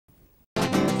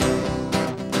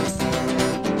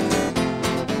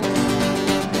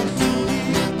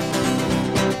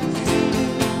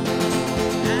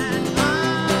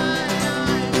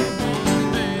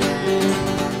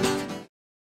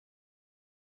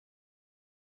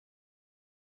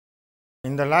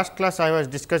In the last class, I was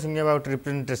discussing about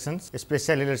representations,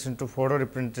 especially in relation to Fodor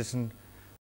representation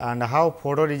and how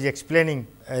Fodor is explaining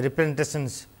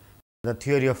representations, the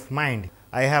theory of mind.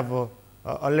 I have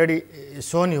already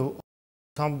shown you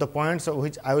some of the points of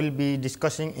which I will be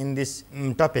discussing in this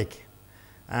topic.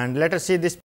 And let us see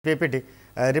this PPT.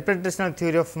 Representational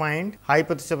theory of mind,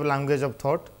 hypothesis of language of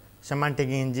thought, semantic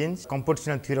engines,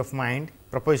 computational theory of mind,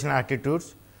 propositional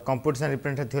attitudes, computational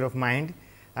representational theory of mind,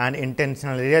 and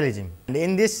intentional realism. And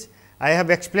in this, I have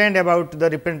explained about the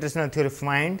representational theory of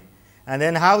mind, and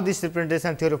then how this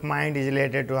representational theory of mind is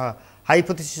related to a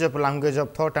hypothesis of language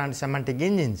of thought and semantic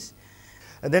engines.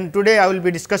 Then today, I will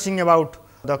be discussing about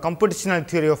the computational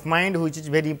theory of mind, which is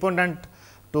very important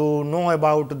to know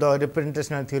about the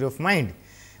representational theory of mind,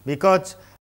 because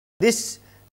this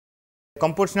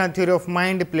computational theory of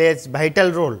mind plays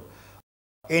vital role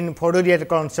in Fodorian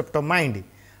concept of mind.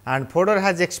 And Fodor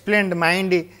has explained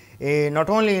mind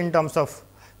not only in terms of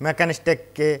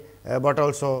mechanistic, but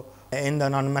also in the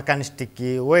non-mechanistic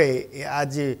way,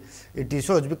 as it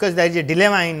shows, because there is a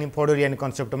dilemma in Fodorian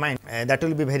concept of mind. That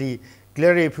will be very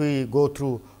clear if we go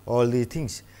through all these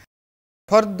things.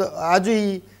 As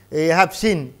we have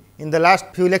seen in the last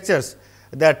few lectures,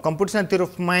 that computational theory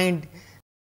of mind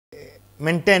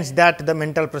maintains that the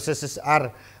mental processes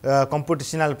are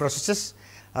computational processes.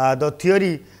 The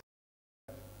theory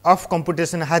of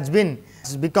computation has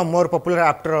become more popular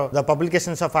after the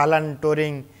publications of Alan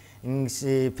Turing's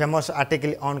famous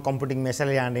article on computing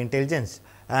machinery and intelligence.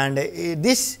 And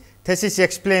this thesis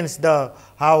explains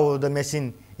how the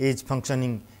machine is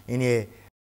functioning in a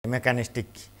mechanistic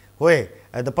way,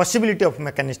 the possibility of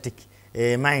mechanistic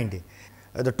mind.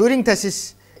 The Turing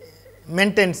thesis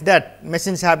maintains that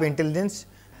machines have intelligence,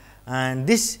 and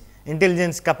this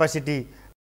intelligence capacity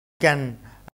can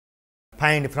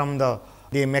find from the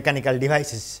mechanical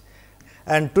devices.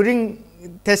 And Turing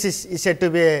thesis is said to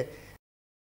be a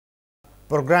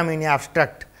program in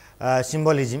abstract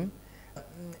symbolism.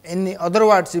 In other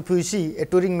words, if you see, a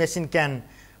Turing machine can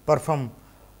perform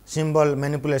symbol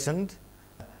manipulations.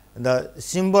 The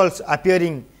symbols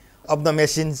appearing of the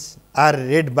machines are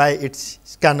read by its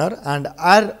scanner and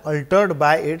are altered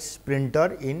by its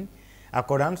printer in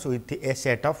accordance with a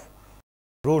set of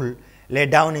rules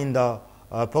laid down in the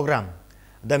program.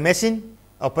 The machine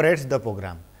operates the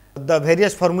program. The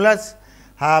various formulas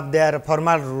have their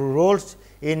formal roles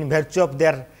in virtue of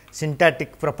their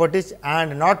syntactic properties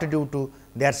and not due to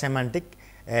their semantic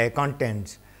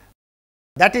contents.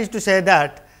 That is to say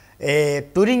that a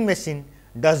Turing machine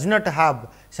does not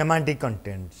have semantic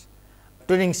contents.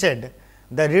 Turing said,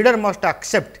 the reader must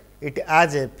accept it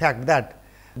as a fact that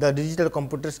the digital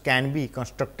computers can be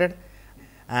constructed,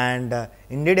 and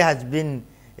indeed has been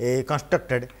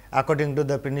constructed according to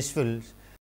the principles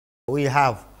we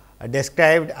have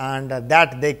described, and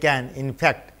that they can in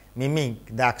fact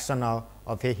mimic the action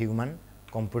of a human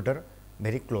computer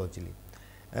very closely.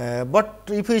 But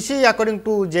if we see, according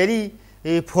to Jerry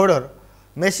Fodor,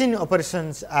 machine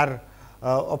operations are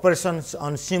operations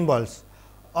on symbols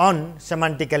on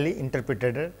semantically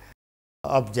interpreted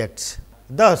objects.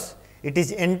 Thus, it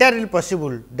is entirely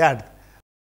possible that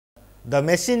the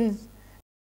machine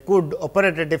could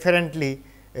operate differently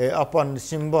upon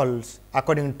symbols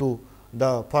according to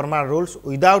the formal rules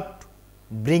without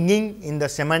bringing in the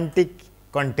semantic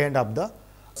content of the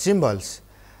symbols.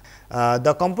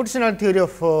 The computational theory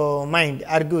of mind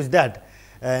argues that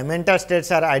mental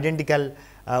states are identical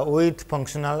with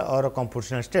functional or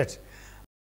computational states,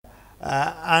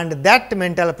 and that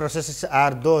mental processes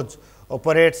are those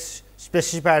operates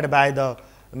specified by the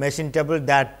machine table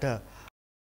that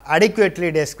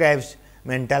adequately describes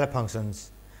mental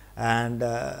functions. And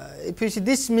if you see,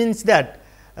 this means that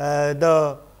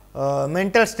the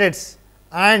mental states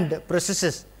and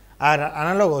processes are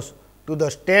analogous to the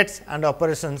states and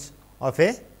operations of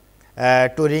a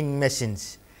Turing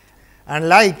machines. And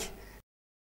like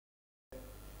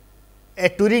a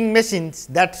Turing machines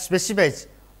that specifies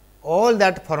all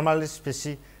that formally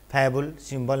specifiable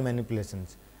symbol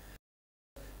manipulations,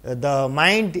 the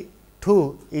mind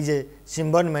too is a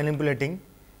symbol manipulating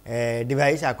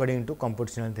device according to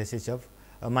computational thesis of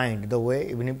mind, the way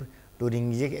even if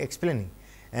Turing is explaining.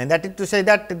 And that is to say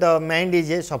that the mind is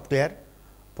a software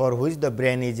for which the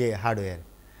brain is a hardware,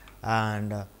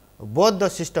 and both the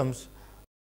systems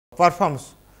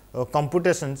performs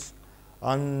computations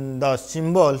on the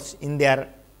symbols in their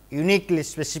uniquely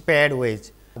specified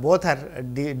ways. Both are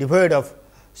devoid of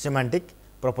semantic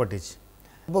properties.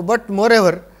 But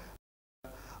moreover,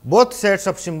 both sets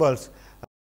of symbols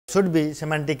should be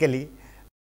semantically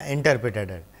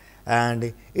interpreted,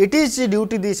 and it is due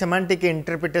to the semantic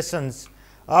interpretations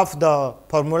of the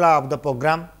formula of the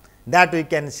program that we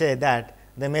can say that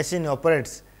the machine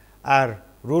operates are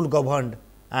rule governed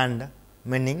and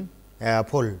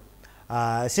meaningful.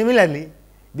 Similarly,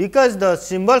 because the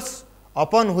symbols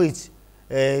upon which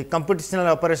computational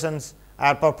operations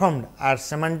are performed are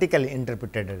semantically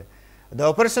interpreted, the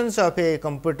operations of a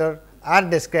computer are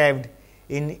described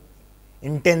in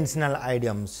intentional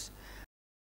idioms.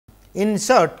 In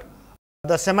short,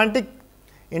 the semantic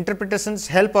interpretations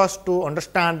help us to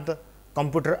understand the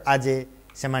computer as a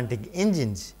semantic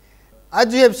engines. As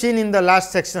we have seen in the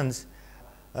last sections,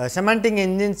 semantic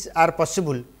engines are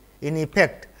possible in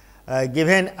effect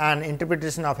given an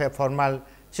interpretation of a formal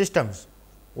systems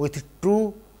with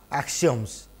true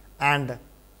axioms and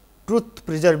truth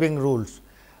preserving rules.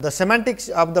 The semantics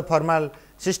of the formal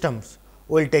systems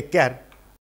will take care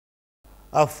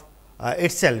of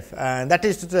itself, that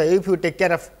is to say, if you take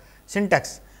care of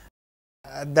syntax,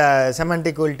 the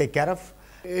semantic will take care of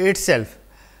itself.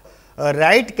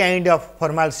 Right kind of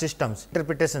formal systems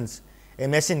interpretations a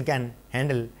machine can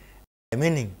handle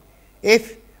meaning.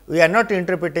 If we are not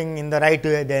interpreting in the right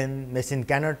way, then machine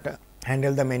cannot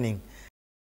handle the meaning.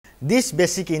 This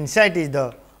basic insight is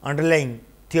the underlying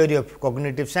theory of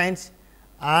cognitive science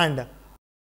and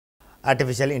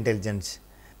artificial intelligence.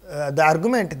 The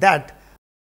argument that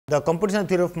the computational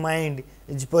theory of mind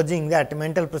is posing that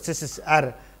mental processes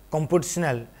are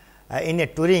computational in a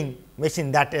Turing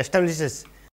machine that establishes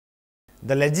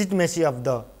the legitimacy of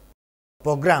the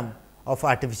program of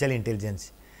artificial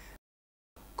intelligence.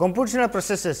 Computational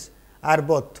processes are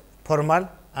both formal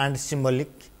and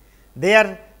symbolic. They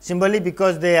are symbolic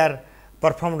because they are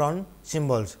performed on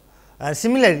symbols.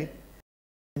 Similarly,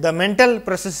 the mental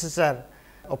processes are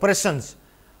operations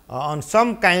on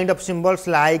some kind of symbols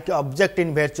like object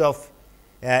in virtue of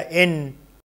n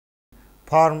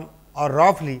form or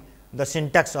roughly the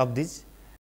syntax of these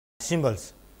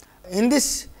symbols. In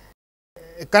this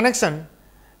connection,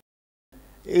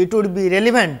 it would be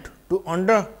relevant to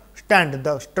understand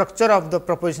the structure of the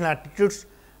propositional attitudes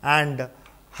and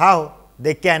how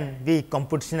they can be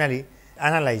computationally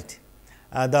analyzed.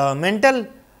 The mental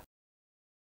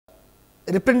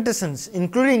representations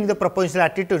including the propositional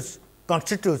attitudes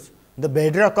constitutes the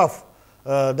bedrock of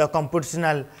the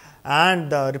computational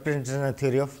and the representational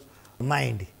theory of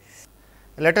mind.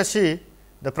 Let us see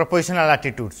the propositional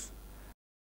attitudes,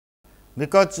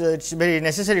 because it is very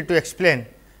necessary to explain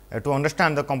to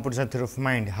understand the computational theory of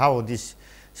mind how this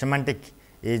semantic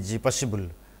is possible,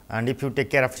 and if you take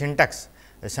care of syntax,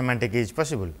 semantic is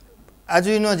possible. As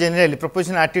we know, generally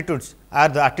propositional attitudes are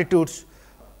the attitudes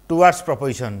towards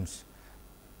propositions.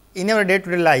 In our day to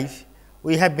day life,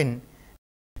 we have been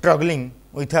struggling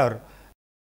with our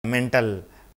mental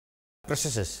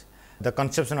processes. The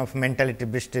conception of mentality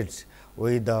begins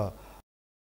with the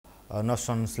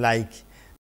notions like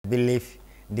belief,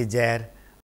 desire,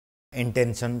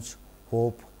 intentions,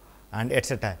 hope, and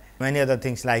etc. Many other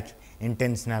things like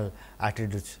intentional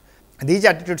attitudes. These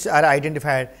attitudes are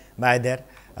identified by their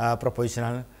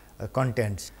propositional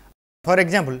contents. For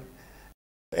example,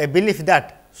 a belief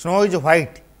that snow is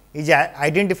white is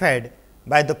identified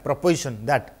by the proposition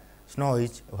that snow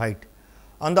is white.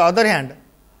 On the other hand,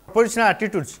 propositional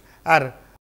attitudes are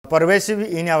pervasive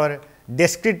in our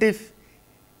descriptive,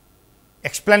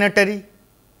 explanatory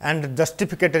and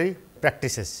justificatory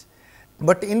practices.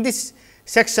 But in these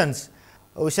sections,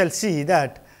 we shall see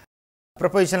that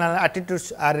propositional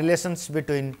attitudes are relations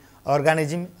between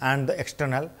organism and the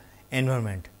external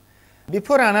environment.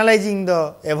 Before analyzing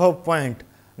the above point,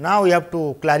 now we have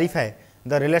to clarify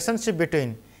the relationship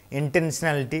between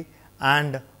intentionality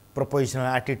and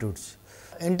propositional attitudes.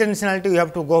 Intentionality, we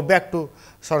have to go back to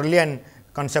Searlean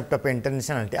concept of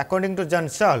intentionality. According to John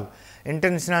Searle,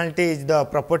 intentionality is the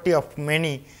property of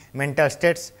many mental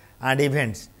states and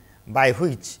events by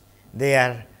which they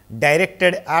are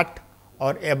directed at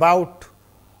or about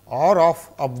or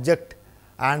of object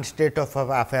and state of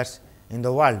affairs in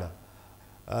the world.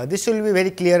 This will be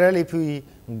very clearer if we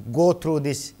go through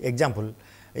this example.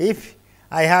 If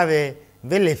I have a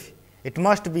belief, it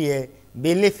must be a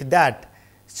belief that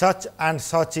such and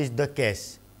such is the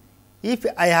case. If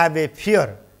I have a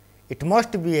fear, it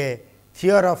must be a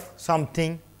fear of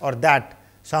something or that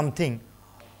something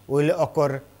will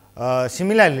occur.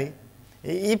 Similarly,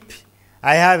 if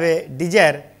I have a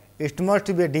desire, it must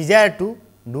be a desire to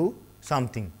do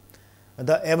something.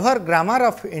 The above grammar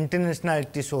of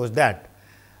intentionality shows that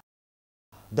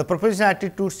the propositional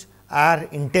attitudes are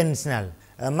intentional,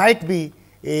 might be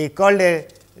called a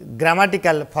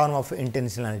grammatical form of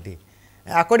intentionality.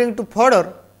 According to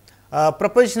Fodor,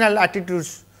 propositional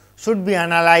attitudes should be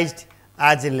analyzed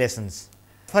as relations.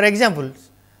 For example,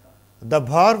 the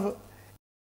verb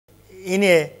in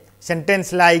a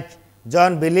sentence like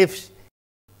John believes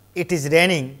it is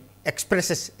raining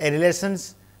expresses a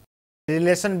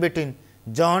relation between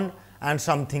John and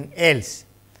something else,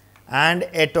 and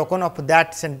a token of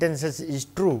that sentence is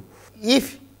true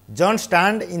if John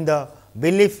stand in the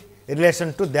belief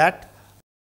relation to that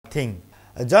thing.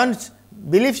 John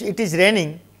believes it is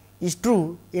raining is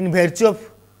true in virtue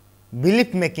of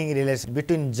belief making relation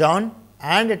between John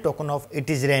and a token of it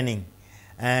is raining,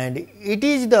 and it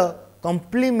is the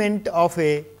complement of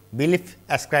a belief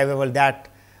ascribable that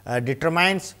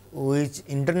determines which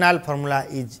internal formula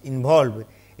is involved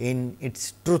in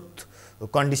its truth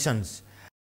conditions.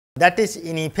 That is,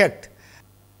 in effect,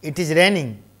 it is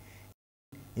raining.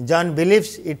 John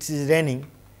believes it is raining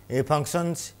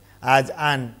functions as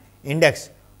an index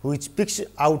which speaks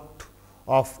out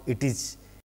of it is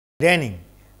raining,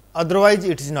 otherwise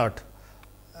it is not.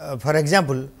 For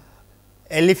example,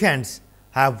 elephants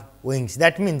have wings.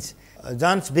 That means,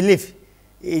 John's belief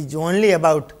is only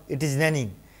about it is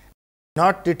raining,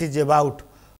 not it is about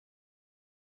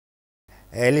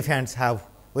elephants have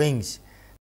wings.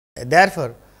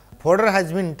 Therefore, Fodor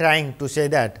has been trying to say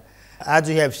that, as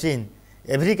we have seen,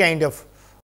 every kind of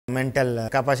mental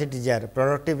capacities are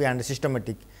productive and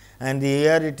systematic, and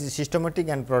here it is systematic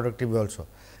and productive also.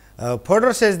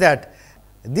 Fodor says that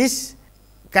this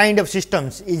kind of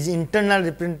systems is internal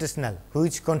representational,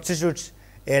 which constitutes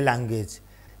a language.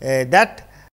 That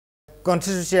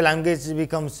constitutes a language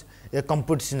becomes a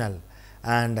computational,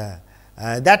 and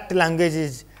that language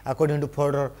is, according to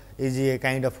Fodor, is a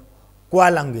kind of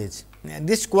qua-language.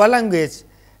 This qua-language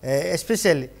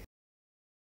especially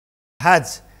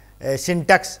has a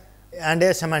syntax and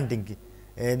a semantic,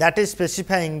 that is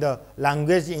specifying the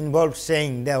language involved,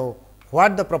 saying the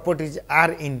what the properties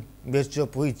are in virtue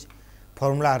of which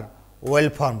formula are well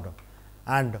formed,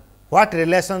 and what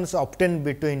relations obtained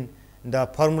between the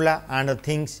formula and the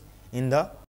things in the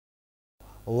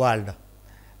world.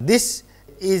 This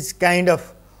is kind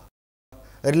of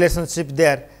relationship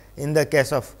there in the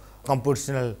case of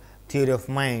computational theory of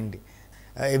mind.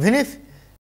 Even if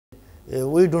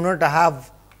we do not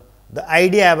have the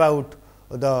idea about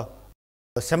the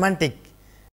semantic,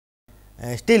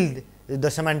 still the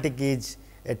semantic is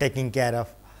taking care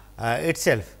of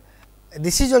itself.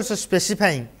 This is also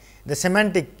specifying the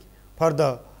semantic for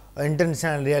the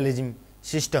international realism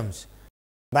systems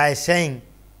by saying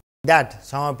that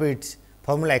some of its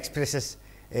formula expresses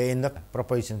in the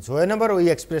propositions. Whenever we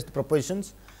express the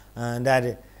propositions,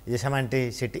 there the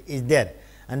semanticity is there,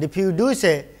 and if you do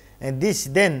say this,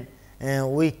 then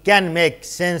we can make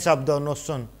sense of the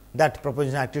notion that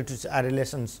proposition attitudes are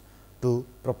relations to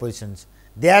propositions.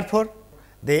 Therefore,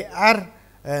 they are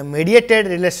mediated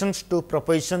relations to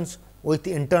propositions with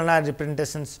internal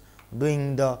representations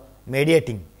doing the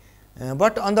mediating.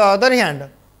 But on the other hand,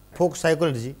 folk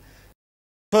psychology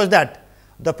shows that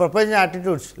the proposition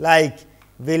attitudes like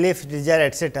belief, desire,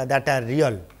 etc., that are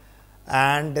real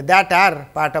and that are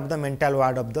part of the mental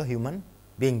world of the human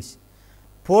beings.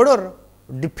 Fodor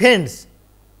defends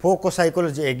folk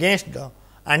psychology against the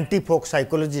anti-folk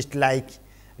psychologists like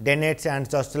Dennett and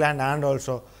Churchland and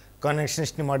also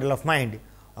connectionist model of mind,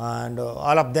 and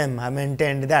all of them have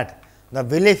maintained that the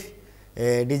belief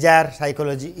desire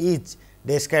psychology is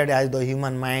described as the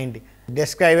human mind,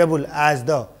 describable as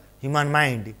the human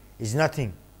mind is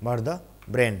nothing but the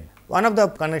brain. One of the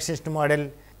connectionist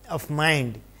model of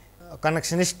mind,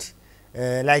 connectionist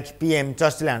like P.M.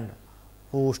 Churchland,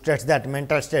 who states that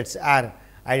mental states are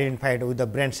identified with the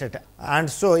brain state, and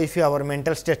so if our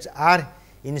mental states are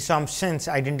in some sense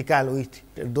identical with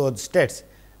those states,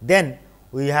 then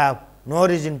we have no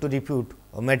reason to refute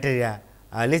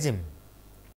materialism.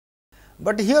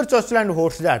 But here Churchland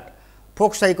holds that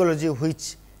folk psychology,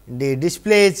 which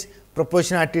displays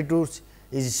proposition attitudes,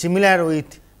 is similar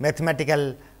with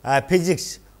mathematical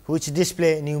physics, which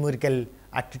display numerical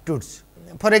attitudes.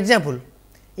 For example,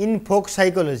 in folk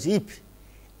psychology, if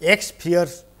x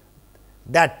fears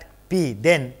that p,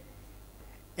 then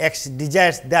x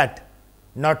desires that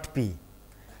not p.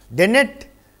 Dennett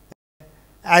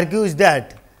argues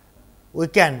that we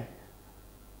can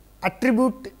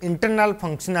attribute internal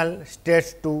functional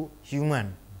states to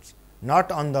humans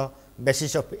not on the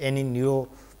basis of any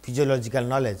neurophysiological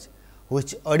knowledge,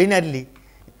 which ordinarily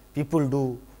people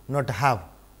do not have,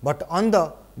 but on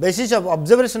the basis of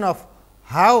observation of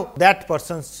how that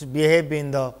persons behave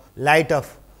in the light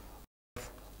of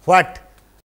what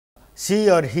she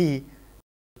or he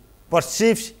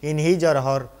perceives in his or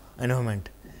her environment.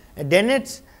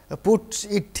 Dennett puts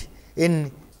it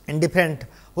in different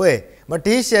way, but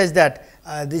he says that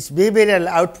this behavioral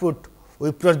output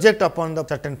we project upon the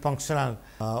certain functional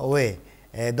way,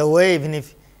 the way even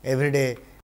if everyday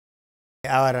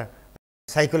our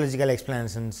psychological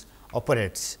explanations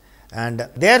operates. And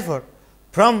therefore,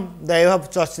 from the above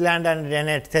Churchland and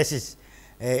Dennett thesis,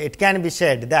 it can be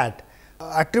said that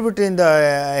attribute in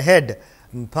the head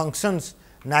functions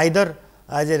neither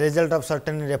as a result of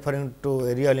certainly referring to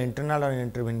a real internal or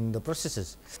intervening the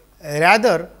processes.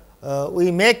 Rather,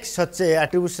 we make such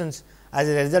attributions as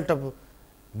a result of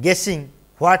guessing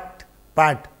what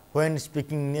part when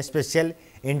speaking in a special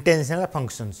intentional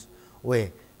functions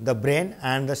way the brain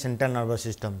and the central nervous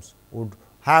systems would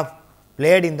have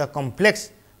played in the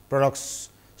complex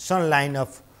production line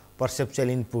of perceptual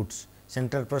inputs,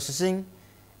 central processing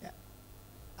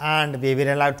and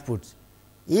behavioral outputs,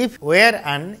 if were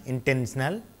an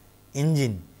intentional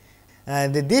engine.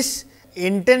 This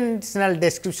intentional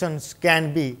descriptions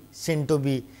can be seen to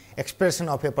be expression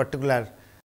of a particular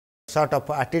sort of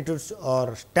attitudes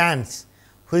or stance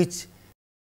which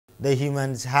the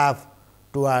humans have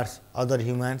towards other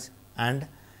humans and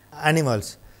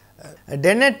animals.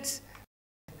 Dennett's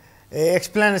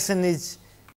explanation is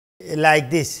like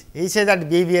this. He says that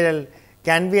behavioral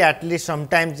can be at least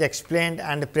sometimes explained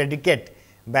and predicated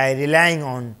by relying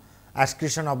on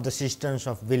ascription of the systems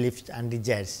of beliefs and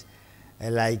desires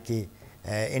like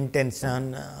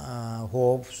intention,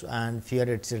 hopes and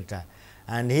fear, etc.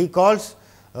 And he calls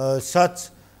such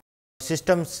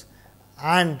systems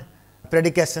and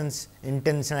predications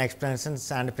intentional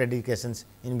explanations and predications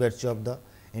in virtue of the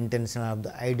intention of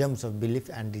the items of belief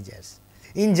and desires.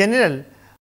 In general,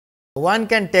 one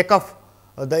can take off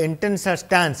the intentional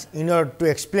stance in order to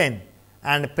explain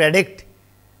and predict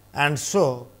and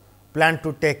so plan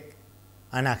to take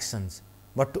an actions,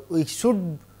 but we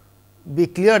should be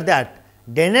clear that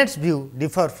Dennett's view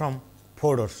differ from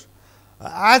Fodor's.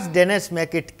 As Dennett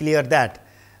make it clear that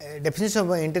definition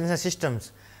of intentional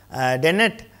systems,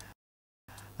 Dennett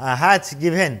has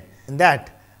given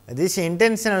that these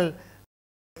intentional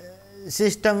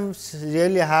systems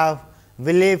really have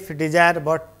belief, desire,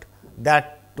 but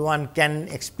that one can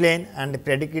explain and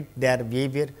predict their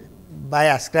behavior by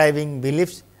ascribing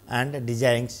beliefs and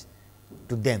desires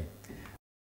to them.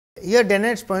 Here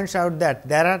Dennett points out that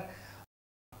there are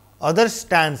other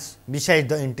stance besides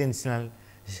the intentional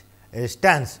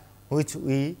stance which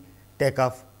we take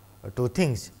off to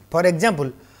things. For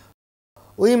example,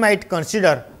 we might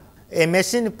consider a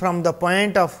machine from the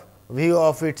point of view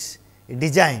of its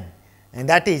design, and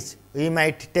that is we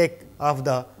might take off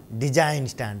the design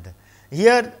stand.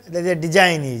 Here there is a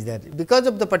design is there, because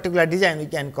of the particular design we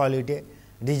can call it a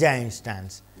design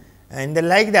stance, and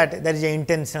like that there is a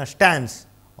intentional stance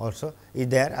also is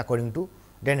there according to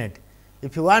Dennett.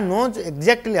 If one knows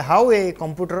exactly how a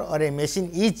computer or a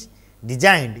machine is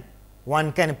designed,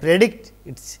 one can predict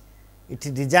its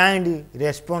designed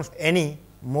response any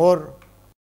more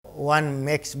one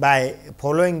makes by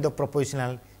following the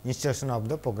propositional instruction of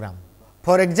the program.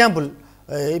 For example,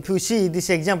 if you see this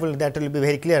example, that will be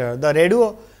very clear. The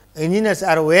radio engineers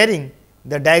are wearing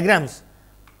the diagrams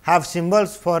have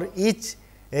symbols for each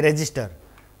register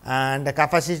and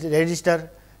the register,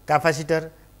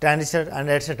 capacitor, transistor and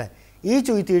etc. Each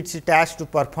with its task to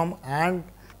perform, and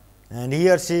he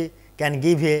or she can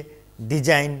give a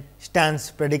design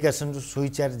stance predications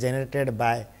which are generated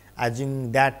by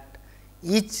assuming that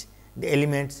each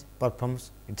elements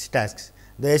performs its tasks.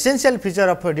 The essential feature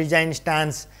of a design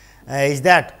stance is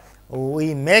that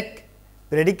we make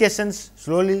predications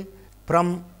slowly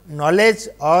from knowledge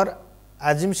or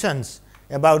assumptions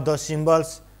about the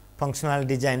symbols functional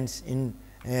designs in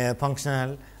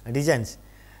functional designs,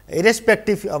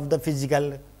 irrespective of the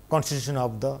physical constitution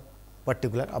of the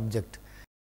particular object.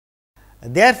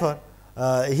 Therefore,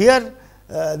 here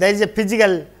there is a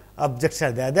physical objects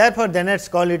are there. Therefore, Dennett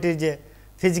call it is a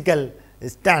physical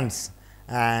stance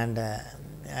and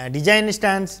design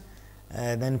stance,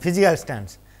 then physical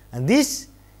stance. And this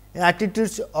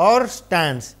attitudes or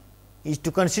stance is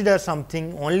to consider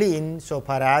something only in so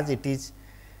far as it is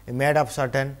made of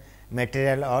certain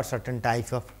material or certain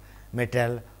type of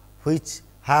material which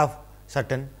have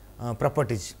certain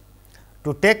properties.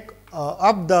 To take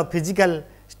up the physical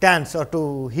stance or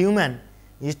to human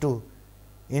is to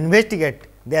investigate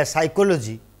their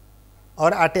psychology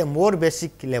or at a more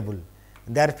basic level,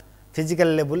 their physical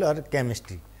level or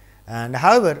chemistry. And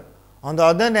however, on the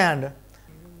other hand,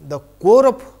 the core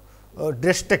of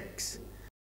Drestek's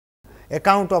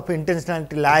account of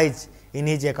intentionality lies in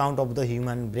his account of the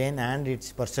human brain and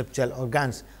its perceptual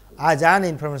organs as an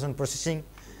information processing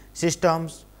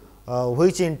systems,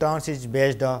 which in turn is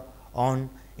based on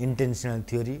intentional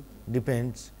theory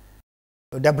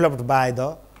developed by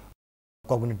the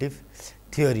cognitive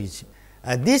theories.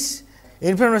 This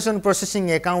information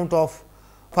processing account of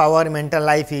our mental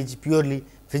life is purely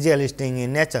physicalistic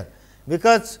in nature,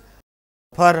 because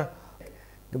for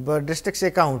Dijkstra's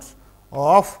accounts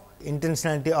of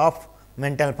intentionality of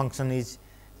mental function is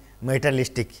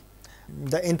materialistic.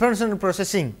 The information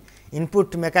processing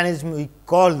input mechanism we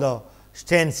call the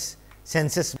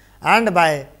senses, and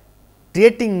by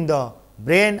creating the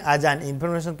brain as an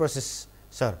information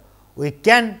processor, we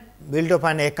can build up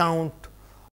an account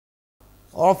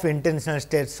of intentional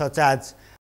states such as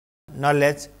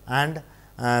knowledge and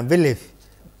belief.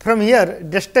 From here,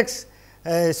 Dijkstra's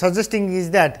suggesting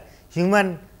is that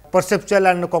human perceptual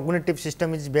and cognitive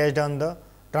system is based on the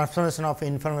transformation of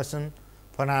information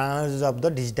for analysis of the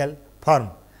digital form,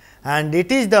 and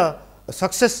it is the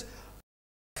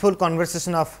successful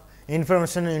conversion of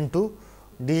information into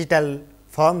digital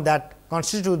form that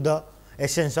constitute the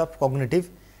essence of cognitive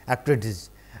activities.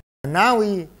 Now,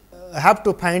 we have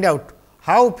to find out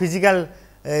how physical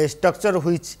structure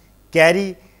which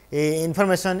carry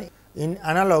information in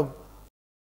analog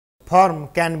form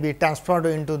can be transferred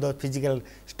into the physical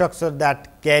structure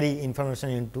that carry information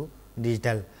into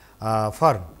digital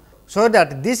form. So,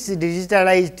 that this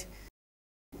digitalized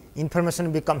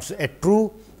information becomes a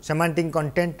true semantic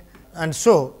content, and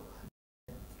so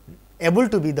able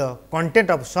to be the content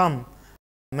of some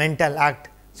mental act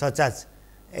such as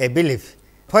a belief.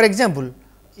 For example,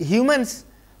 humans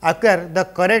acquire the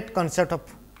correct concept of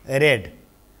red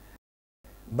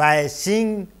by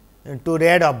seeing to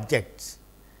red objects,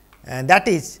 and that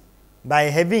is by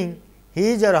having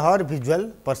his or her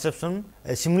visual perception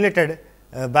simulated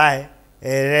by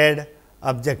a red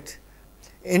object.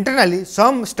 Internally,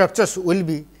 some structures will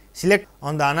be selected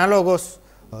on the analogous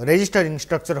registering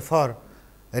structure for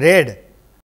red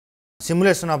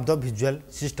simulation of the visual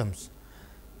systems.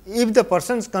 If the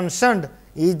persons concerned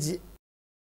is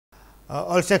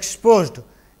also exposed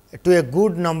to a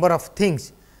good number of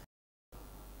things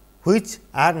which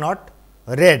are not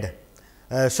red,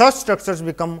 such structures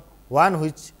become one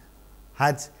which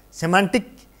has semantic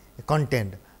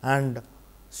content, and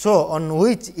so on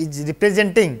which is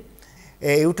representing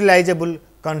a utilizable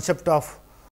concept of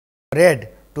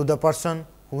red to the person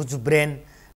whose brain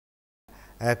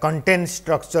contains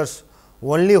structures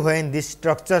only when these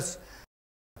structures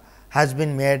has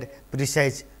been made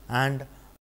precise and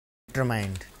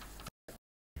determined.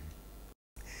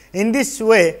 In this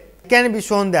way, it can be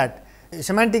shown that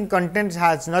semantic content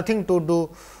has nothing to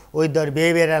do with the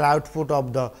behavioral output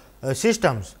of the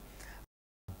systems.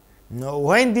 Now,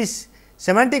 when this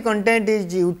semantic content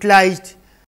is utilized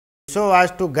so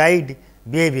as to guide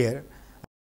behavior,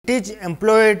 it is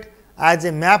employed as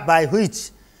a map by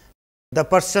which the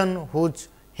person whose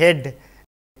head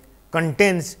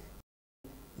contains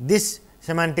this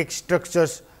semantic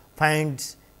structures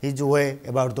finds his way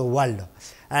about the world,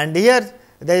 and here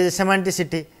there is a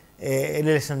semanticity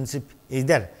relationship is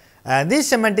there. This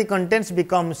semantic contents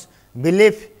becomes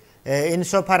belief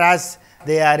insofar as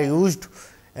they are used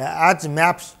as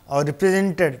maps or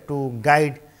represented to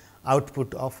guide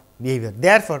output of behavior.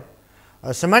 Therefore,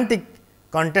 semantic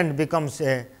content becomes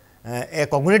a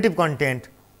cognitive content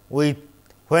with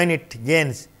when it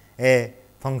gains a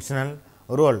functional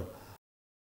role,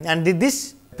 and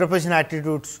this propositional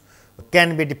attitudes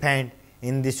can be defined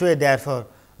in this way. Therefore,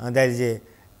 there is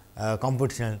a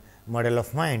computational model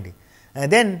of mind.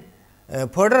 Then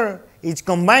Fodor is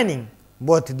combining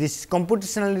both this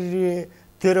computational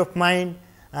theory of mind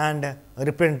and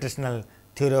representational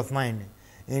theory of mind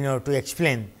in order to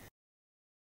explain,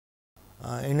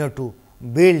 in order to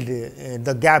build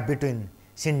the gap between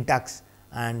syntax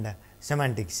and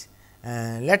semantics.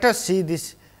 Let us see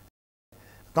this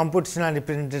computational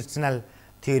representational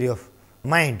theory of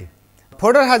mind.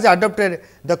 Fodor has adopted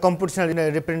the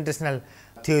computational representational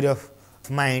theory of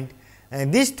mind,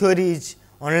 and this theory is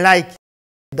unlike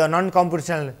the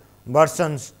non-computational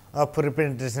versions of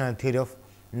representational theory of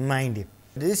mind.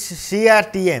 This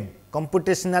CRTM,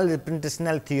 computational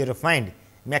representational theory of mind,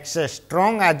 makes a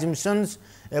strong assumptions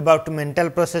about mental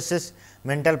processes.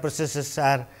 Mental processes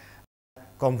are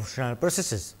computational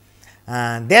processes,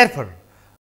 and therefore,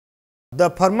 the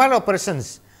formal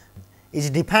operations is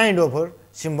defined over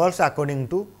symbols according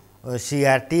to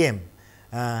CRTM,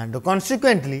 and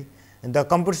consequently, the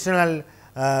computational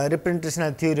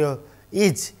representational theory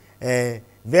is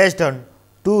based on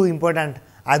two important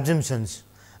assumptions.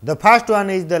 The first one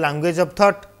is the language of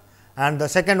thought, and the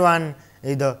second one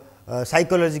is the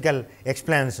psychological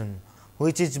explanation,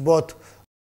 which is both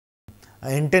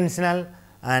intentional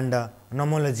and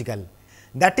nomological.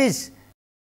 That is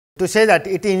to say that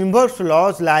it involves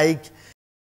laws like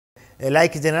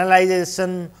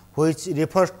generalization, which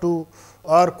refers to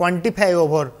or quantify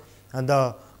over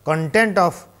the content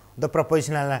of the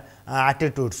propositional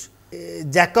attitudes,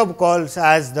 Jacob calls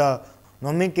as the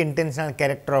nomic intentional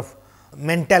character of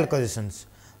mental cognitions.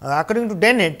 According to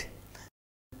Dennett,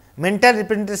 mental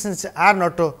representations are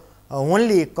not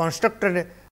only constructed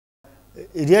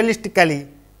realistically,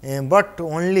 but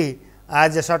only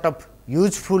as a sort of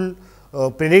useful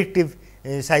predictive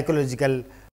psychological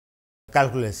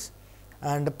calculus,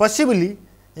 and possibly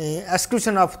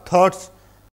ascription of thoughts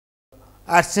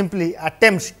are simply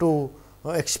attempts to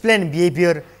explain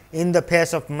behavior in the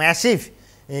face of massive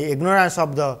ignorance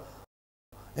of the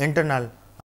internal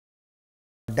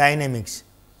dynamics.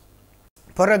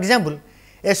 For example,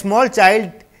 a small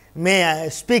child may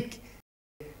speak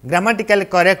grammatically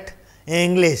correct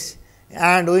English,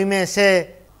 and we may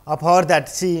say of her that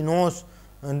she knows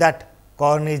that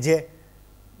corn is a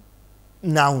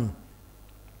noun.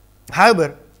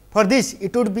 However, for this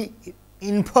it would be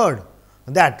inferred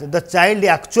that the child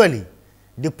actually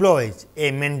deploys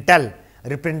a mental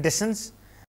representations,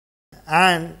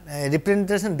 and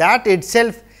representation that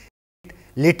itself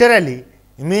literally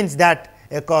means that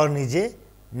a corn is a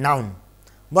noun,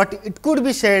 but it could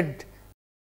be said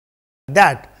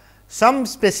that some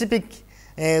specific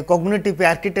cognitive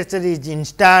architecture is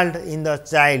installed in the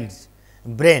child's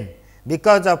brain,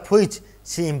 because of which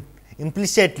she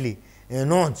implicitly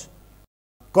knows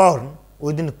corn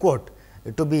within quote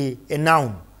to be a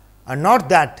noun, and not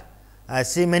that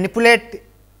she manipulate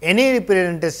any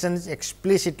representations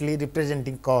explicitly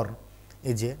representing corn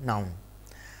is a noun.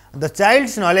 The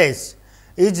child's knowledge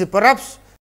is perhaps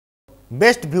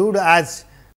best viewed as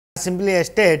simply a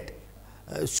state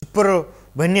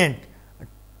supervenient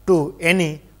to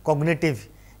any cognitive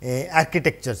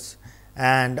architectures.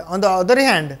 And on the other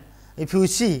hand, if you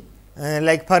see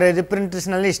like for a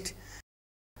representationalist,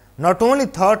 not only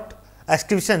thought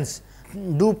ascriptions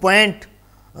do point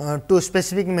to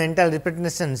specific mental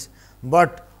representations,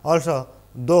 but also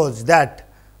those that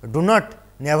do not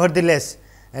nevertheless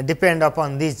depend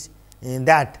upon these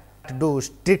that do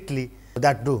strictly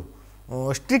that do.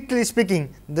 Strictly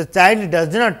speaking, the child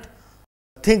does not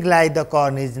think like the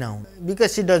corn is noun,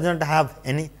 because she does not have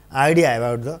any idea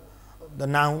about the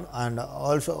noun, and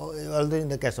also in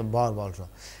the case of verb also.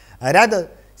 Rather,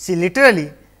 she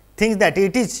literally thinks that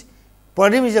it is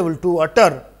permissible to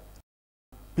utter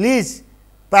please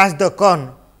pass the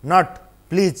corn, not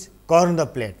please corn the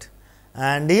plate.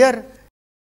 And here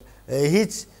he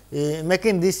is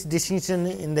making this distinction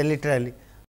in the literal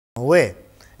way.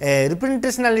 A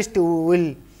representationalist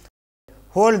will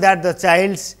hold that the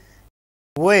child's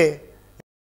way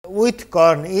with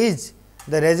corn is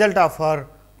the result of her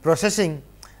processing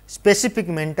specific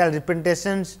mental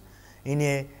representations in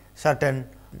a certain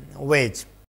ways.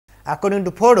 According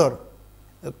to Fodor,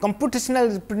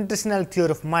 computational representational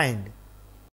theory of mind,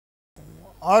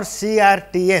 or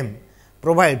CRTM,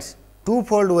 provides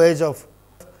twofold ways of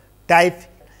type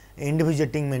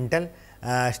individuating mental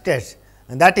states,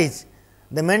 and that is,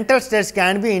 the mental states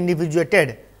can be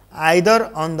individuated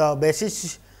either on the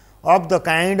basis of the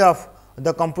kind of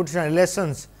the computational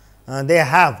relations they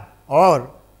have,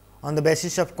 or on the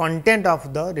basis of content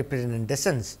of the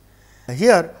representations.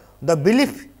 Here, the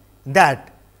belief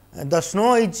that the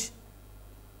snow is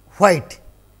white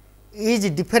is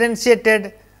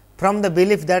differentiated from the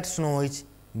belief that snow is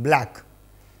black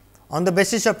on the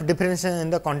basis of difference in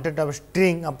the content of a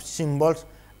string of symbols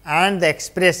and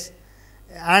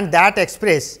that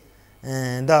express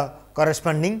the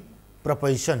corresponding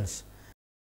propositions.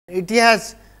 It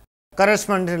has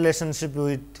corresponding relationship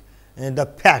with the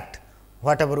fact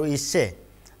whatever we say,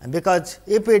 because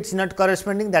if it is not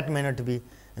corresponding, that may not be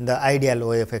the ideal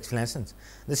way of explanations.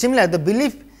 The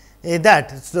belief that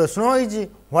the snow is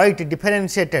white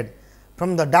differentiated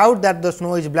from the doubt that the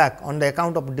snow is black on the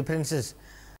account of differences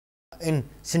in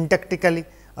syntactically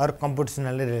or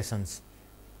computational relations.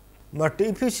 But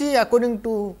if you see, according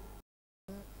to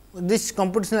this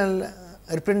computational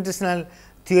representational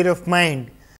theory of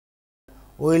mind,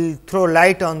 we will throw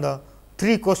light on the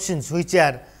three questions which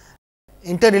are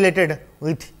interrelated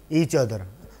with each other.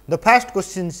 The first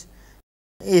question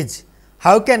is,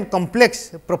 how can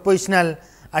complex propositional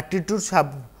attitudes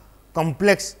have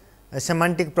complex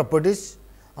semantic properties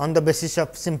on the basis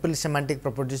of simple semantic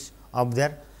properties of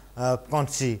their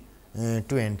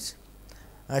constituents.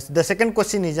 The second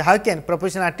question is, how can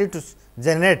propositional attitudes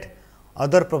generate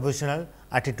other propositional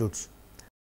attitudes?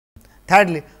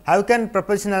 Thirdly, how can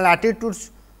propositional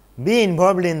attitudes be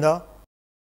involved in the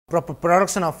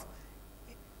production of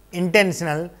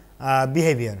intentional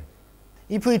behavior?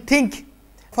 If we think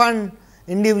of an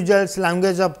individual's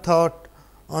language of thought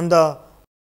on the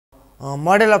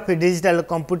model of a digital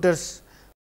computer's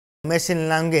machine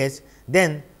language,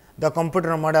 then the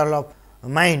computer model of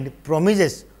mind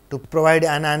promises to provide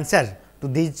an answer to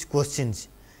these questions.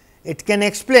 It can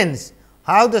explain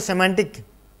how the semantic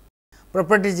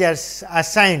properties are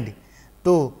assigned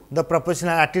to the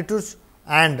propositional attitudes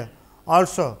and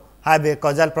also have a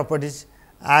causal properties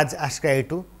as ascribed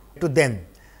to them.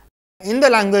 In the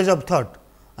language of thought,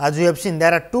 as we have seen,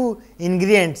 there are two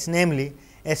ingredients, namely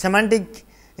a semantic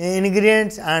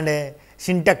ingredient and a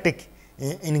syntactic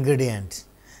ingredient.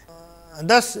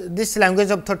 Thus, this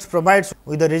language of thoughts provides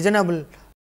with a reasonable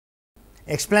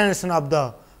explanation of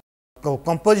the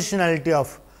compositionality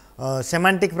of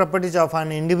semantic properties of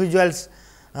an individual's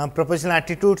propositional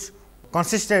attitudes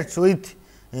consistent with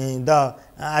the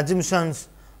assumptions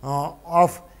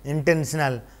of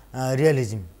intentional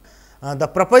realism. The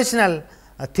propositional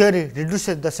theory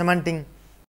reduces the semantic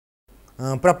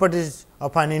properties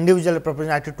of an individual propositional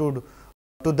attitude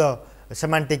to the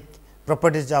semantic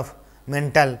properties of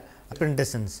mental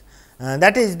representations.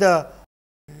 That is, the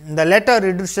latter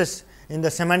reduces in the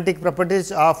semantic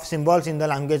properties of symbols in the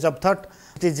language of thought.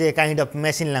 It is a kind of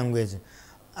machine language.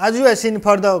 As we have seen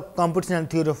for the computational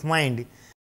theory of mind,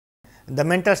 the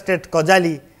mental state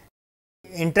causally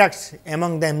interacts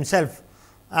among themselves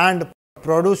and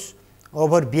produce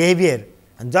over behavior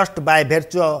just by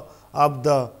virtue of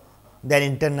their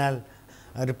internal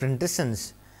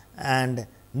representations. And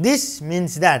this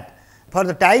means that for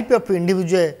the type of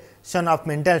individuation of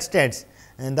mental states,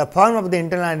 the form of the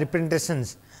internal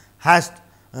representations has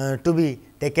to be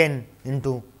taken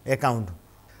into account.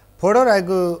 Further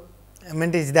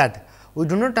argument is that we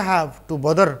do not have to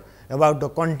bother about the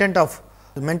content of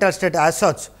the mental state as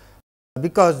such,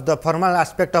 because the formal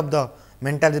aspect of the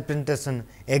mental representation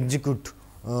execute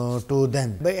to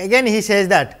them. But again he says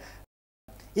that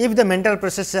if the mental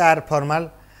processes are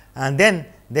formal, and then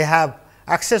they have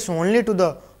access only to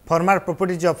the formal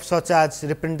properties of such as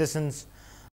representations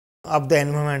of the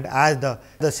environment as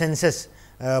the senses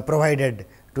provided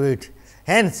to it.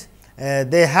 Hence,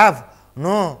 they have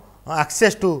no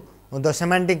access to the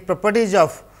semantic properties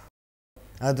of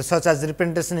such as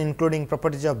representation, including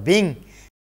properties of being,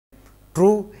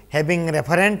 true, having,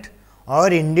 referent,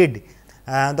 or indeed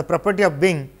the property of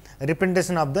being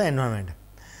representation of the environment.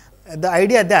 The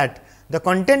idea that the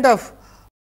content of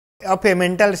a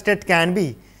mental state can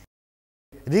be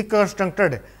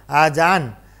reconstructed as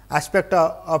an aspect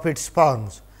of its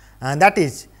forms, and that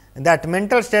is that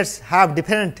mental states have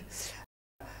different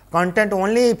content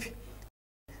only if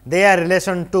they are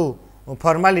relation to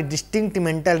formally distinct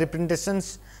mental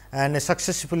representations and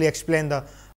successfully explain the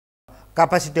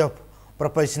capacity of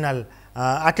propositional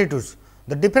attitudes.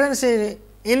 The difference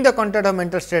in the content of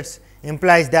mental states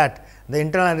implies that the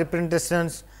internal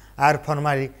representations are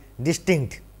formally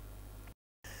distinct.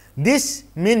 This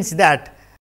means that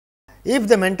if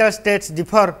the mental states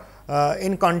differ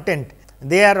in content,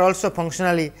 they are also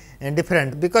functionally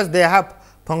different, because they have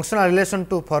functional relation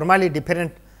to formally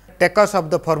different takers of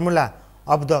the formula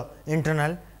of the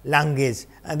internal language,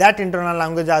 and that internal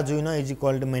language, as we know, is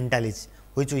called mentality,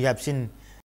 which we have seen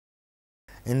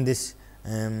in this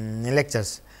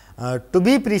lectures. To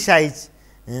be precise,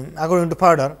 according to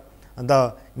Further,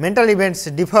 the mental events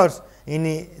differs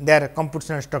in their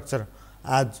computational structure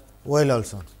as well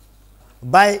also.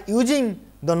 By using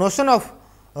the notion of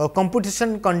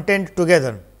computation content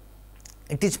together,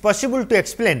 it is possible to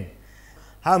explain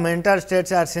how mental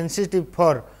states are sensitive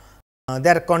for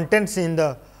their contents in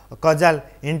the causal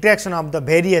interaction of the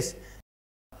various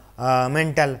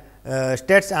mental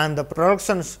states and the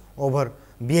productions over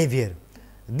behavior.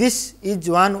 This is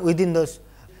one within the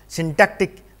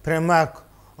syntactic framework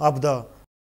of the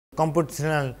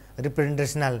computational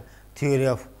representational theory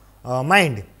of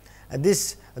mind.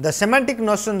 The semantic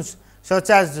notions such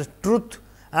as truth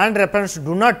and reference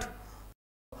do not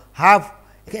have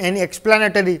any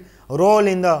explanatory role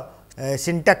in the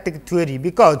syntactic theory,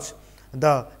 because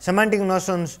the semantic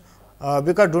notions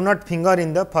do not figure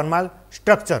in the formal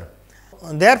structure.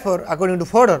 Therefore, according to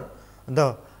Further,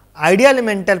 the ideal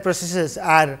mental processes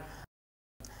are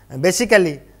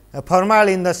basically formal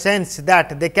in the sense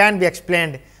that they can be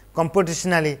explained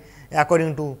computationally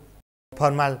according to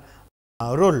formal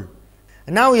rule.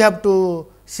 Now, we have to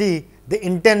see the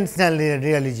intentional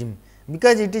realism,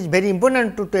 because it is very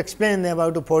important to explain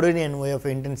about the Forderian way of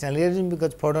intentional realism,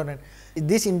 because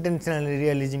this intentional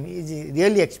realism is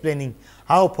really explaining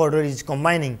how Further is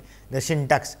combining the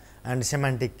syntax and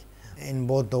semantic in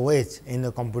both the ways in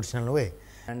the computational way.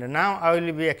 And now, I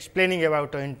will be explaining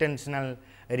about intentional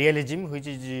realism, which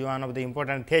is one of the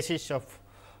important thesis of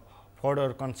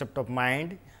Further concept of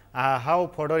mind,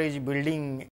 how Further is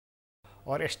building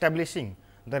or establishing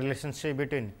the relationship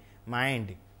between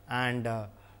mind and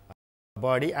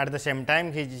body. At the same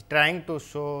time, he is trying to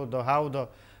show how the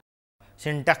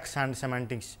syntax and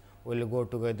semantics will go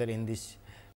together in this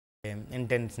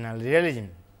intentional realism.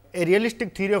 A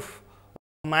realistic theory of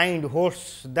mind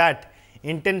holds that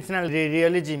intentional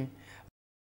realism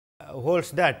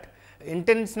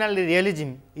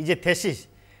is a thesis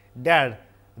that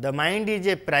the mind is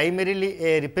a primarily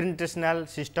a representational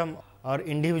system, or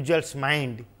individual's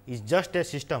mind is just a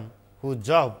system whose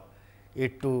job is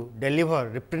to deliver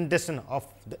representation of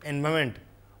the environment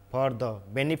for the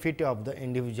benefit of the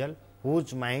individual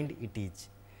whose mind it is.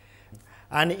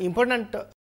 An important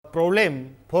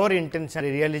problem for intentional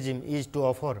realism is to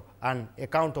offer an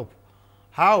account of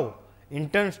how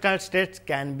intentional states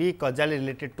can be causally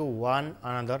related to one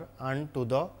another and to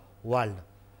the world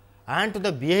and to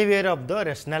the behavior of the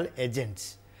rational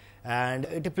agents, and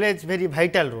it plays very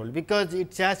vital role, because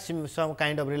it has some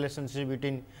kind of relationship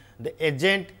between the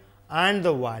agent and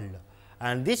the world,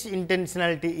 and this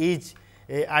intentionality is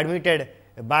admitted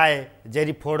by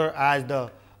Jerry Fodor as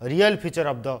the real feature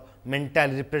of the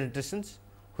mental representations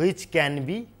which can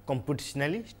be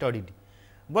computationally studied.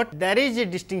 But there is a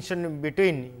distinction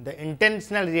between the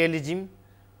intentional realism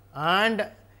and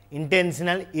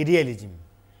intentional irrealism.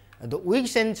 The weak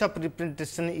sense of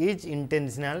representation is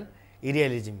intentional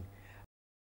irrealism.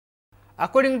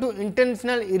 According to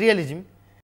intentional irrealism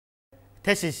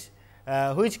thesis,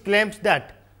 which claims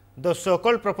that the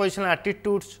so-called propositional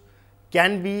attitudes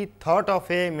can be thought of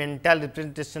a mental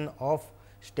representation of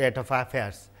state of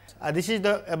affairs. This is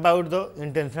about the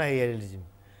intentional realism,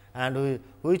 and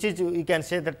which is we can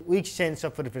say that weak sense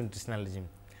of representationalism.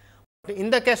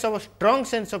 In the case of a strong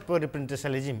sense of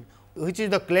representationalism, which is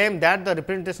the claim that the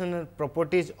representational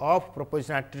properties of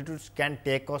propositional attitudes can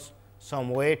take us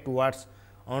some way towards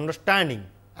understanding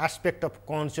aspect of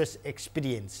conscious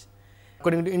experience.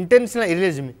 According to intentional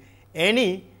realism,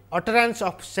 any utterance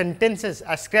of sentences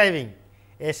ascribing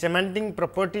a semantic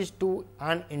properties to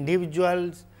an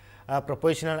individual's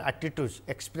propositional attitudes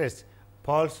express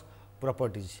false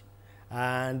properties,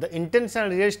 and the intentional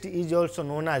realist is also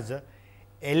known as a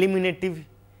eliminative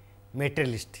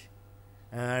materialist,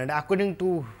 and according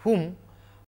to whom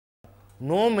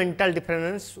no mental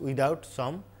difference without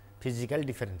some physical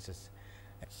differences.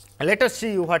 Let us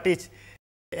see what is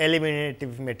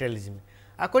eliminative materialism.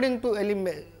 According to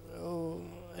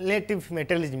eliminative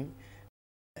materialism,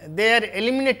 they are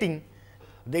eliminating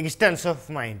the existence of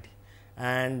mind,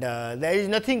 and there is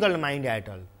nothing called mind at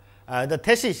all. The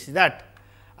thesis that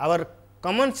our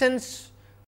common sense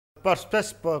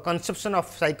conception of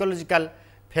psychological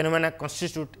phenomena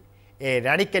constitute a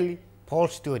radically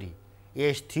false theory,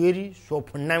 a theory so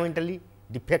fundamentally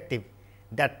defective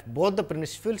that both the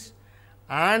principles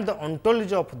and the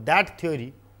ontology of that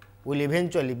theory will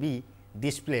eventually be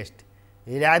displaced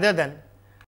rather than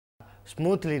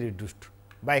smoothly reduced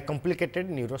by complicated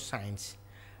neuroscience.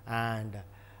 And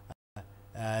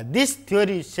this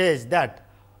theory says that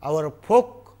our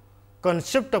folk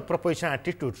concept of propositional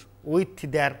attitudes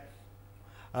with their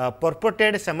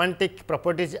purported semantic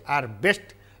properties are best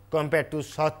compared to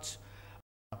such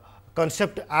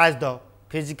concept as the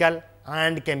physical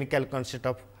and chemical concept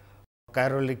of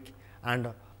caloric and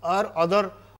or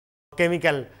other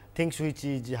chemical things which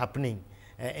is happening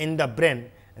in the brain,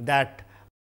 that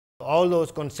all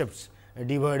those concepts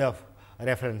devoid of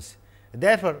reference.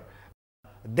 Therefore,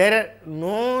 there are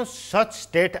no such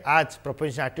state as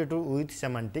propositional attitude with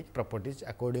semantic properties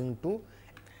according to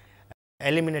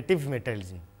eliminative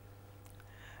materialism.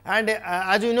 And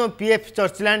as you know, P. F.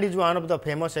 Churchland is one of the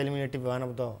famous eliminative, one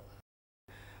of the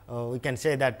we can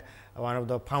say that one of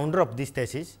the founder of this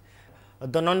thesis.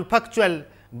 The non-factual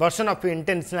version of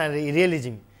intentional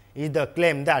realism is the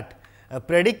claim that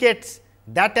predicates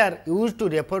that are used to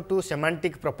refer to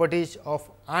semantic properties of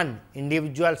an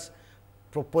individual's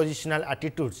propositional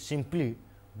attitudes simply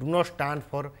do not stand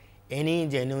for any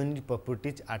genuine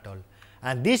properties at all.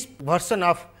 And this version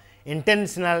of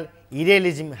intentional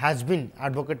irrealism has been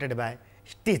advocated by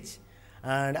Stitch,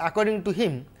 and according to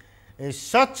him,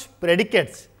 such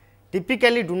predicates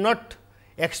typically do not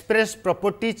express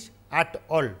properties at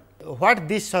all. What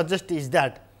this suggests is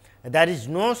that there is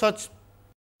no such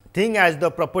thing as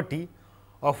the property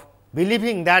of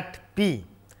believing that P.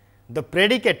 The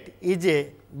predicate is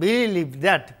a belief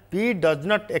that P does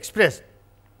not express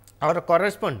or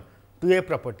correspond to a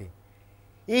property.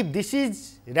 If this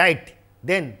is right,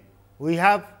 then we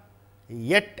have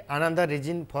yet another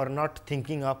reason for not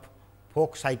thinking of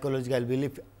folk psychological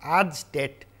belief as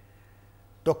state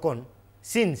token,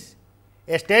 since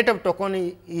a state of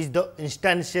token is the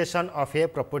instantiation of a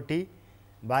property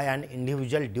by an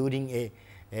individual during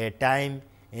a time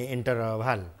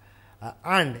interval.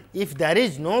 And if there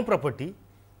is no property,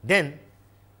 then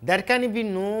there can be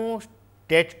no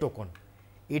state token.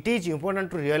 it is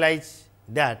important to realize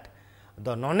that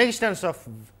the non-existence of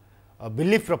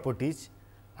belief properties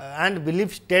and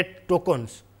belief state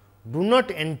tokens do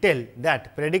not entail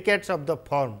that predicates of the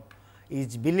form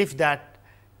is belief that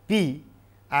P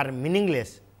are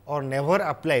meaningless or never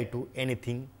apply to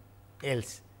anything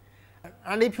else.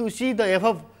 And if you see the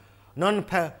above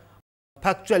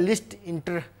non-factualist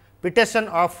interpretation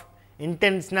of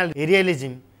intentional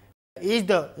realism is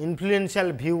the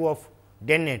influential view of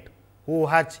Dennett, who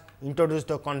has introduced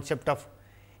the concept of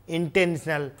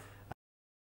intentional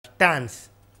stance,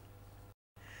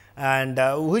 and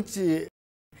which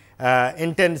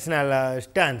intentional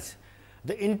stance.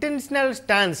 The intentional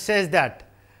stance says that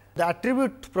the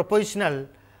attribute propositional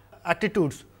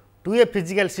attitudes to a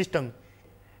physical system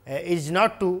is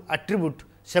not to attribute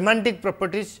semantic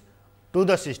properties to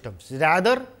the systems,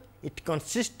 rather it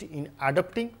consists in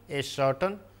adopting a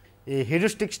certain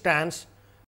heuristic stance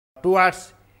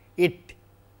towards it,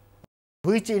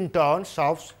 which in turn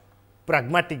serves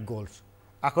pragmatic goals.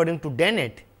 According to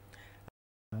Dennett,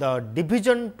 the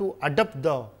division to adopt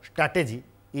the strategy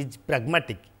is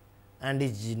pragmatic and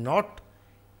is not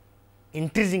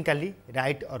intrinsically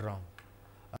right or wrong.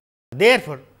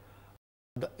 Therefore,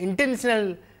 the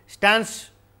intentional stance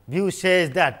view says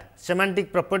that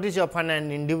semantic properties of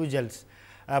an individual's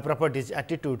properties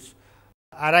attitudes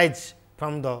arise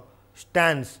from the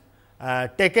stance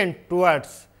taken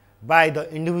towards by the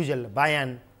individual by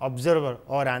an observer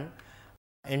or an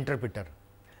interpreter.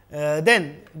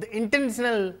 Then the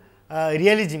intentional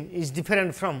realism is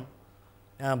different from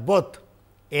both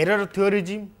error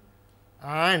theorism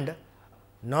and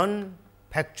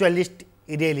non-factualist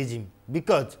realism,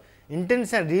 because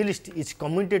intentional realist is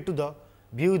committed to the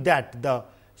view that the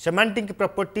semantic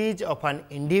properties of an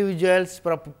individual's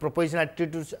propositional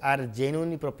attitudes are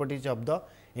genuine properties of the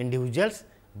individual's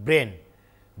brain.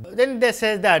 Then they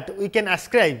say that we can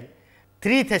ascribe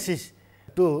three theses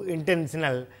to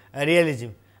intentional realism,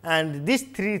 and these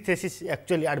three theses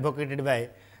actually advocated by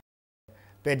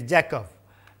Jacob.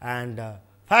 And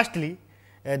firstly,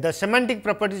 the semantic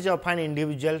properties of an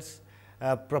individual's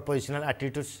propositional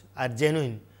attitudes are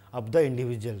genuine of the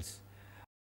individuals,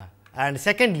 and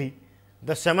secondly,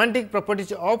 the semantic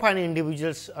properties of an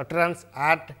individual's utterance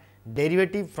are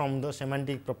derivative from the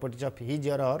semantic properties of his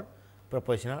or her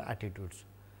propositional attitudes.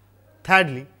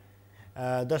 Thirdly,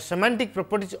 the semantic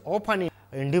properties of an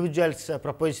individual's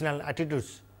propositional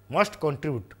attitudes must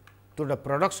contribute to the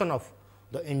production of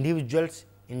the individual's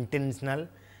intentional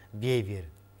behavior,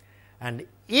 and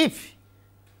if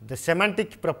the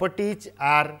semantic properties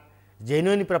are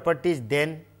genuine properties,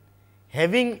 then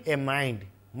having a mind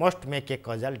must make a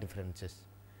causal differences.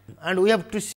 And we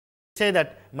have to say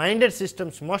that minded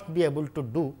systems must be able to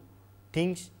do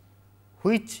things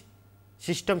which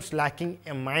systems lacking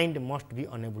a mind must be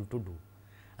unable to do.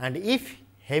 And if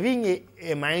having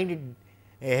a mind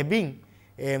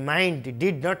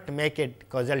did not make it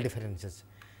causal differences.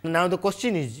 Now, the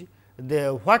question is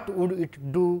what would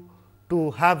it do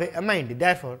to have a mind?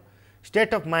 Therefore,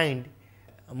 state of mind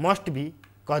must be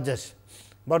causes,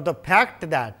 but the fact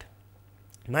that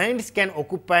minds can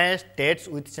occupy states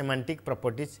with semantic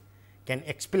properties can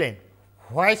explain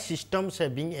why systems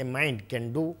having a mind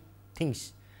can do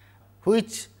things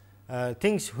which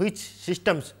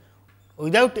systems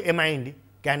without a mind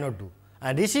cannot do.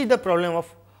 And this is the problem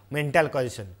of mental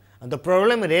causation. And the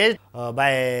problem raised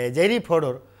by Jerry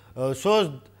Fodor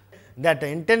shows that the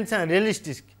intentional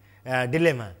realistic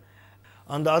dilemma.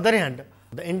 On the other hand,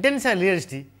 the intentional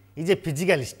realist is a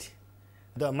physicalist.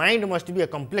 The mind must be a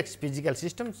complex physical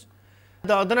systems. On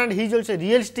the other hand, he is also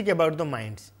realistic about the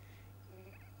minds.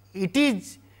 It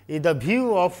is the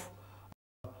view of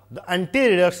the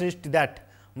anti-reductionist that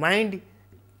mind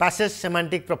passes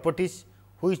semantic properties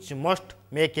which must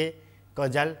make a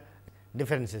causal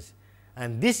differences,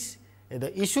 and this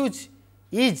the issues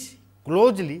is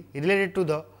closely related to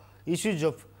the issues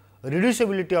of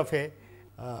reducibility of a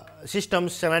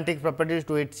system's semantic properties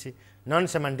to its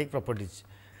non-semantic properties.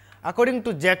 According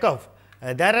to Jacob,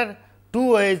 there are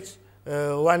two ways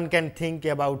one can think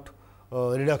about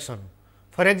reduction.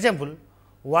 For example,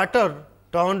 water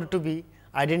turned to be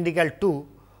identical to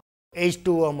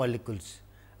H2O molecules,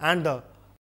 and the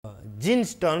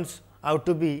genes turns out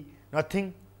to be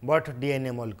nothing but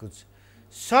DNA molecules.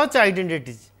 Such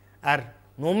identities are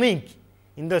mnemonic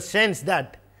in the sense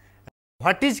that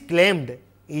what is claimed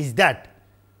is that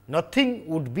nothing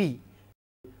would be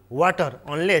water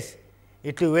unless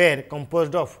it were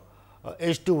composed of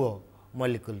H2O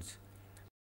molecules.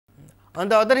 On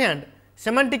the other hand,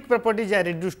 semantic properties are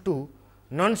reduced to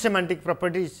non-semantic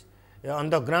properties on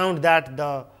the ground that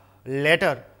the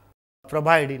latter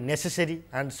provide necessary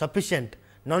and sufficient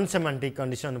non-semantic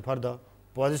condition for the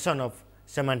position of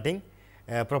semantic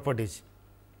properties.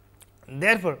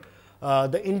 Therefore,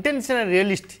 the intentional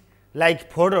realist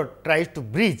like Fodor tries to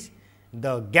bridge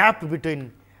the gap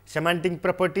between semantic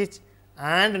properties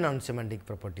and non-semantic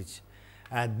properties.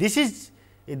 This is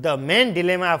the main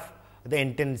dilemma of the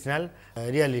intentional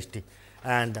realistic,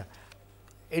 and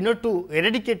in order to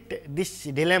eradicate this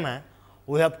dilemma,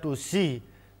 we have to see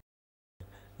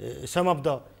some of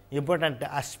the important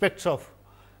aspects of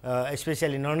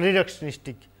especially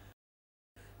non-reductionistic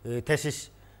thesis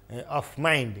of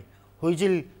mind, which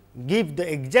will give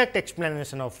the exact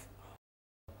explanation of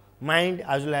mind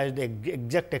as well as the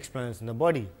exact explanation of the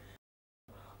body,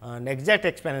 and exact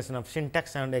explanation of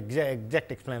syntax and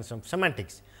exact explanation of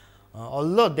semantics.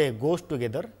 Although they goes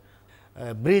together,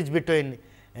 bridge between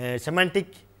semantic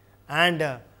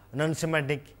and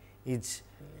non-semantic is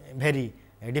very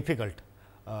difficult,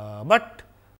 but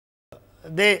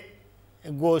they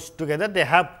goes together, they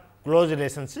have close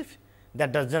relationship.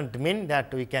 That does not mean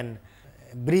that we can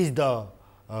bridge the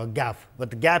gap, but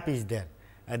the gap is there.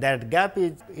 That gap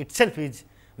is itself is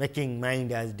making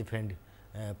mind as different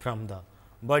from the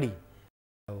body.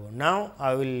 Now,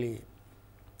 I will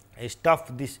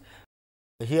stop this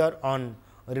here on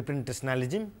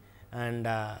representationalism, and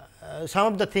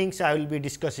some of the things I will be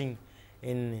discussing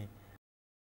in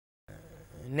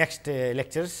next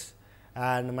lectures,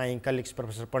 and my colleagues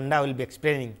Professor Panda will be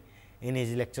explaining in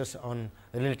his lectures on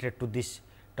related to these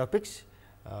topics.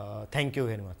 Thank you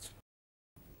very much.